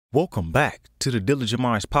Welcome back to the Diligent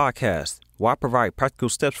Minds podcast, where I provide practical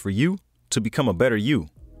steps for you to become a better you.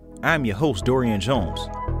 I'm your host, Dorian Jones.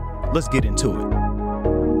 Let's get into it.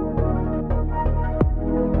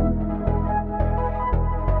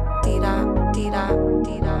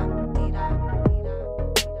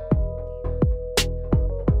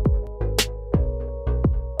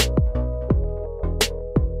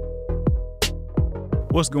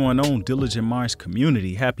 What's going on, Diligent Minds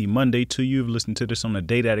community? Happy Monday to you. If you listen to this on the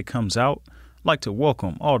day that it comes out, I'd like to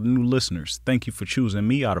welcome all the new listeners. Thank you for choosing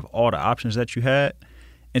me out of all the options that you had.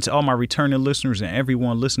 And to all my returning listeners and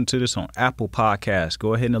everyone listening to this on Apple Podcasts,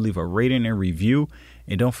 go ahead and leave a rating and review.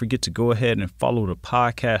 And don't forget to go ahead and follow the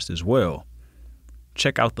podcast as well.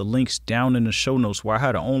 Check out the links down in the show notes where I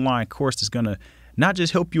had an online course that's going to not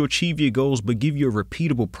just help you achieve your goals, but give you a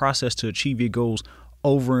repeatable process to achieve your goals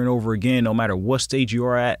over and over again, no matter what stage you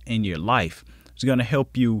are at in your life. It's going to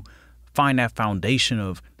help you find that foundation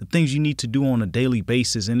of the things you need to do on a daily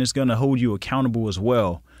basis, and it's going to hold you accountable as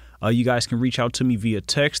well. You guys can reach out to me via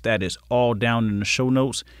text. That is all down in the show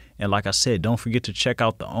notes. And like I said, don't forget to check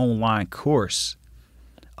out the online course.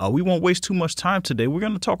 We won't waste too much time today. We're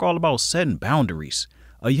going to talk all about setting boundaries.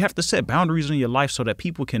 You have to set boundaries in your life so that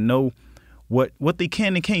people can know what they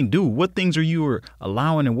can and can't do. What things are you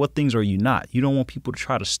allowing and what things are you not? You don't want people to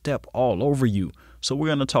try to step all over you. So we're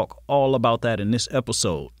going to talk all about that in this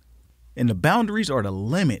episode. And the boundaries are the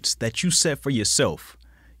limits that you set for yourself.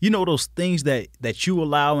 You know, those things that you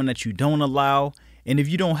allow and that you don't allow. And if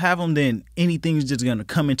you don't have them, then anything's just going to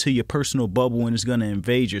come into your personal bubble and it's going to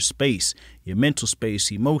invade your space, your mental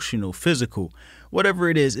space, emotional, physical, whatever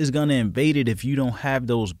it is going to invade it if you don't have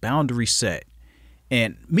those boundaries set.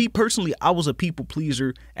 And me personally, I was a people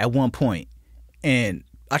pleaser at one point, and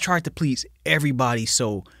I tried to please everybody.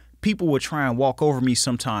 So people would try and walk over me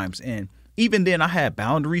sometimes. And even then I had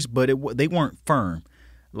boundaries, but they weren't firm.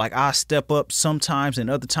 Like I step up sometimes and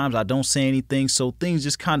other times I don't say anything. So things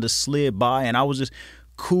just kind of slid by and I was just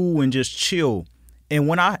cool and just chill. And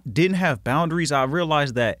when I didn't have boundaries, I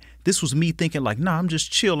realized that this was me thinking like, nah, I'm just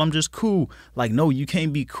chill. I'm just cool. Like, no, you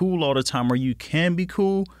can't be cool all the time, or you can be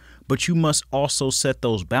cool, but you must also set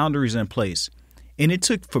those boundaries in place. And it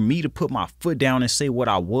took for me to put my foot down and say what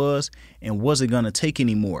I was and wasn't going to take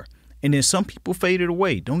anymore. And then some people faded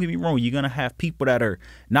away. Don't get me wrong. You're going to have people that are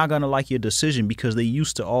not going to like your decision because they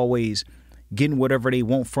used to always getting whatever they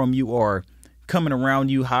want from you or coming around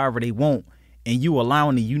you however they want. And you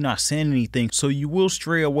allowing it, you not saying anything. So you will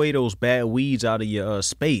stray away those bad weeds out of your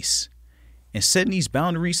space. And setting these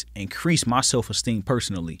boundaries increased my self-esteem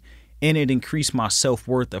personally. And it increased my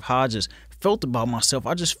self-worth of how I just felt about myself.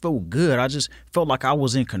 I just felt good. I just felt like I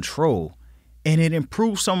was in control. And it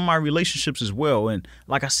improved some of my relationships as well. And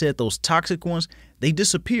like I said, those toxic ones, they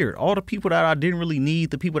disappeared. All the people that I didn't really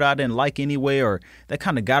need, the people that I didn't like anyway, or that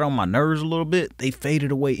kind of got on my nerves a little bit, they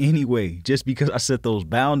faded away anyway, just because I set those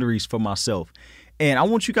boundaries for myself. And I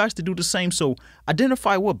want you guys to do the same. So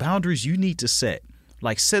identify what boundaries you need to set.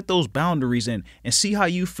 Like set those boundaries and see how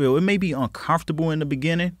you feel. It may be uncomfortable in the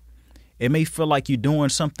beginning. It may feel like you're doing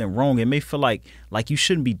something wrong. It may feel like you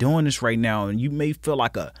shouldn't be doing this right now. And you may feel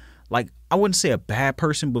like I wouldn't say a bad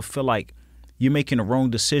person, but feel like you're making a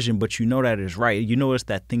wrong decision, but you know that it's right. You know it's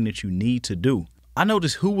that thing that you need to do. I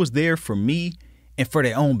noticed who was there for me and for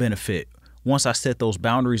their own benefit once I set those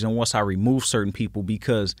boundaries and once I removed certain people,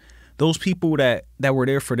 because those people that were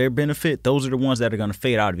there for their benefit, those are the ones that are going to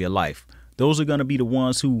fade out of your life. Those are going to be the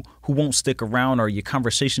ones who won't stick around, or your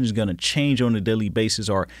conversation is going to change on a daily basis,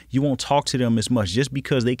 or you won't talk to them as much just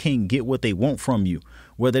because they can't get what they want from you.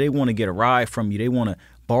 Whether they want to get a ride from you, they want to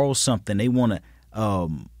borrow something, they want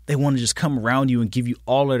to just come around you and give you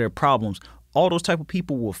all of their problems. All those type of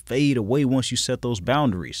people will fade away once you set those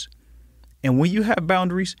boundaries. And when you have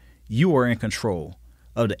boundaries, you are in control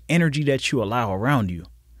of the energy that you allow around you.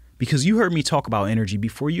 Because you heard me talk about energy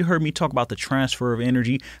before. You heard me talk about the transfer of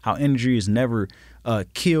energy, how energy is never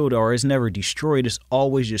killed or is never destroyed. It's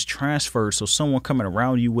always just transferred. So someone coming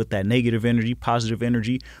around you with that negative energy, positive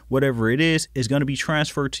energy, whatever it is going to be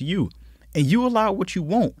transferred to you. And you allow what you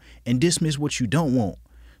want and dismiss what you don't want.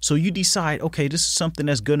 So you decide, okay, this is something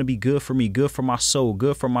that's going to be good for me, good for my soul,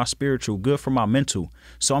 good for my spiritual, good for my mental.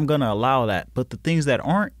 So I'm going to allow that. But the things that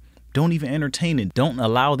aren't, don't even entertain it. Don't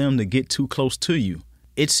allow them to get too close to you.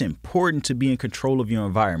 It's important to be in control of your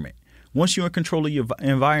environment. Once you're in control of your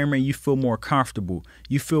environment, you feel more comfortable.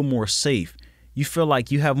 You feel more safe. You feel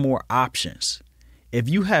like you have more options. If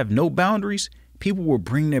you have no boundaries, people will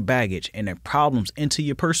bring their baggage and their problems into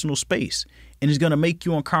your personal space, and it's going to make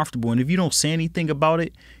you uncomfortable. And if you don't say anything about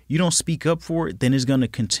it, you don't speak up for it, then it's going to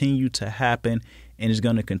continue to happen and it's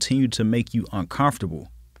going to continue to make you uncomfortable.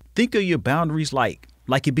 Think of your boundaries like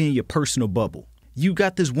like it being your personal bubble. You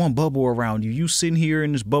got this one bubble around you. You sitting here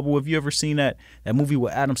in this bubble. Have you ever seen that movie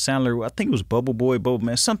with Adam Sandler? I think it was Bubble Boy, Bubble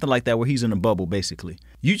Man, something like that, where he's in a bubble, basically.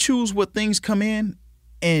 You choose what things come in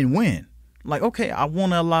and when. Like, okay, I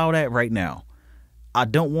want to allow that right now. I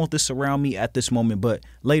don't want this around me at this moment, but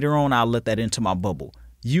later on, I'll let that into my bubble.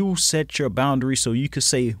 You set your boundaries so you can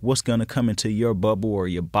say what's going to come into your bubble or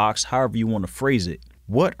your box, however you want to phrase it.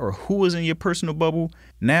 What or who is in your personal bubble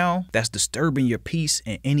now that's disturbing your peace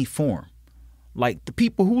in any form. Like the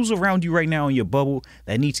people who's around you right now in your bubble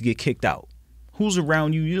that need to get kicked out. Who's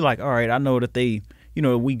around you? You're like, all right, I know that they,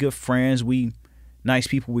 we good friends. We nice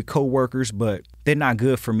people. We co-workers, but they're not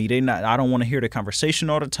good for me. I don't want to hear the conversation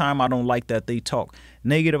all the time. I don't like that they talk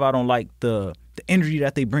negative. I don't like the energy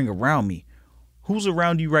that they bring around me. Who's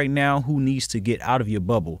around you right now who needs to get out of your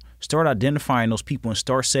bubble? Start identifying those people and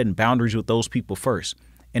start setting boundaries with those people first.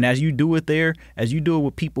 And as you do it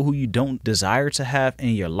with people who you don't desire to have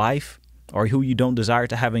in your life, or who you don't desire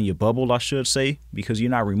to have in your bubble, I should say, because you're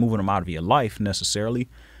not removing them out of your life necessarily,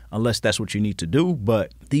 unless that's what you need to do.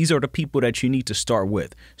 But these are the people that you need to start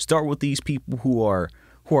with. Start with these people who are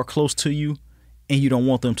close to you, and you don't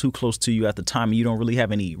want them too close to you at the time, and you don't really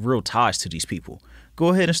have any real ties to these people.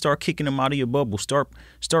 Go ahead and start kicking them out of your bubble. Start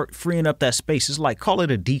freeing up that space. It's like, call it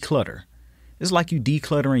a declutter. It's like you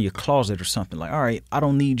decluttering your closet or something. Like, all right, I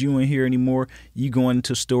don't need you in here anymore. You going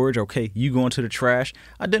into storage. Okay, you go into the trash.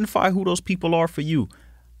 Identify who those people are for you.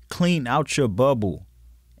 Clean out your bubble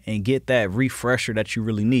and get that refresher that you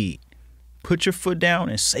really need. Put your foot down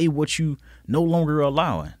and say what you no longer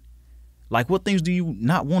allowing. Like, what things do you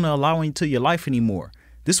not want to allow into your life anymore?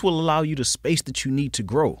 This will allow you the space that you need to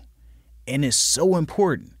grow. And it's so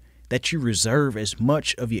important that you reserve as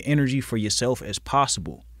much of your energy for yourself as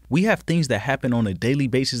possible. We have things that happen on a daily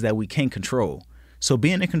basis that we can't control. So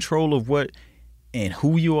being in control of what and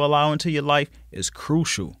who you allow into your life is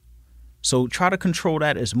crucial. So try to control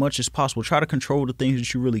that as much as possible. Try to control the things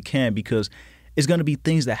that you really can, because it's going to be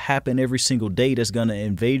things that happen every single day that's going to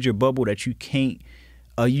invade your bubble that you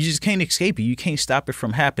just can't escape it. You can't stop it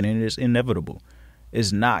from happening. It's inevitable.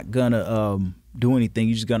 It's not going to do anything.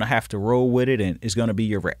 You're just going to have to roll with it, and it's going to be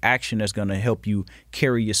your reaction that's going to help you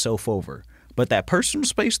carry yourself over. But that personal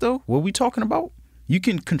space, though, what we talking about, you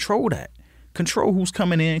can control that. Control who's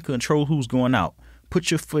coming in, control who's going out.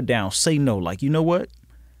 Put your foot down. Say no. Like, you know what?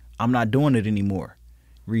 I'm not doing it anymore.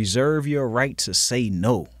 Reserve your right to say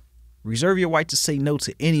no. Reserve your right to say no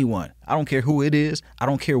to anyone. I don't care who it is. I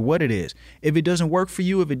don't care what it is. If it doesn't work for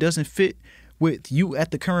you, if it doesn't fit with you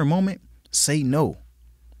at the current moment, say no.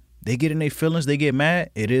 They get in their feelings. They get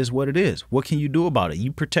mad. It is what it is. What can you do about it?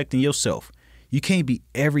 You protecting yourself. You can't be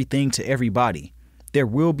everything to everybody. There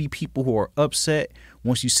will be people who are upset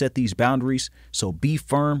once you set these boundaries. So be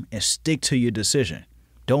firm and stick to your decision.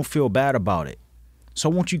 Don't feel bad about it. So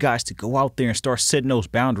I want you guys to go out there and start setting those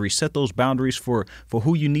boundaries. Set those boundaries for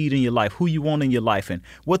who you need in your life, who you want in your life, and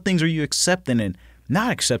what things are you accepting and not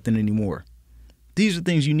accepting anymore. These are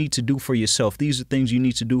things you need to do for yourself. These are things you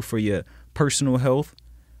need to do for your personal health,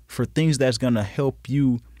 for things that's going to help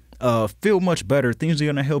you feel much better. Things are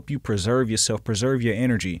going to help you preserve yourself, preserve your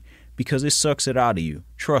energy, because it sucks it out of you.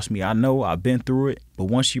 Trust me, I know, I've been through it. But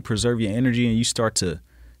once you preserve your energy and you start to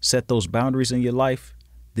set those boundaries in your life,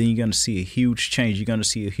 then you're going to see a huge change. You're going to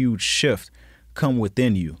see a huge shift come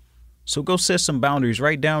within you. So go set some boundaries.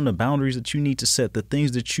 Write down the boundaries that you need to set, the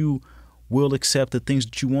things that you will accept, the things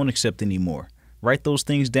that you won't accept anymore. Write those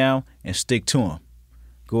things down and stick to them.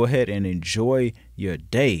 Go ahead and enjoy your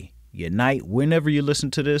day, your night, whenever you listen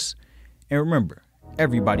to this. And remember,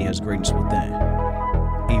 everybody has greatness within,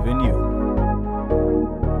 even you.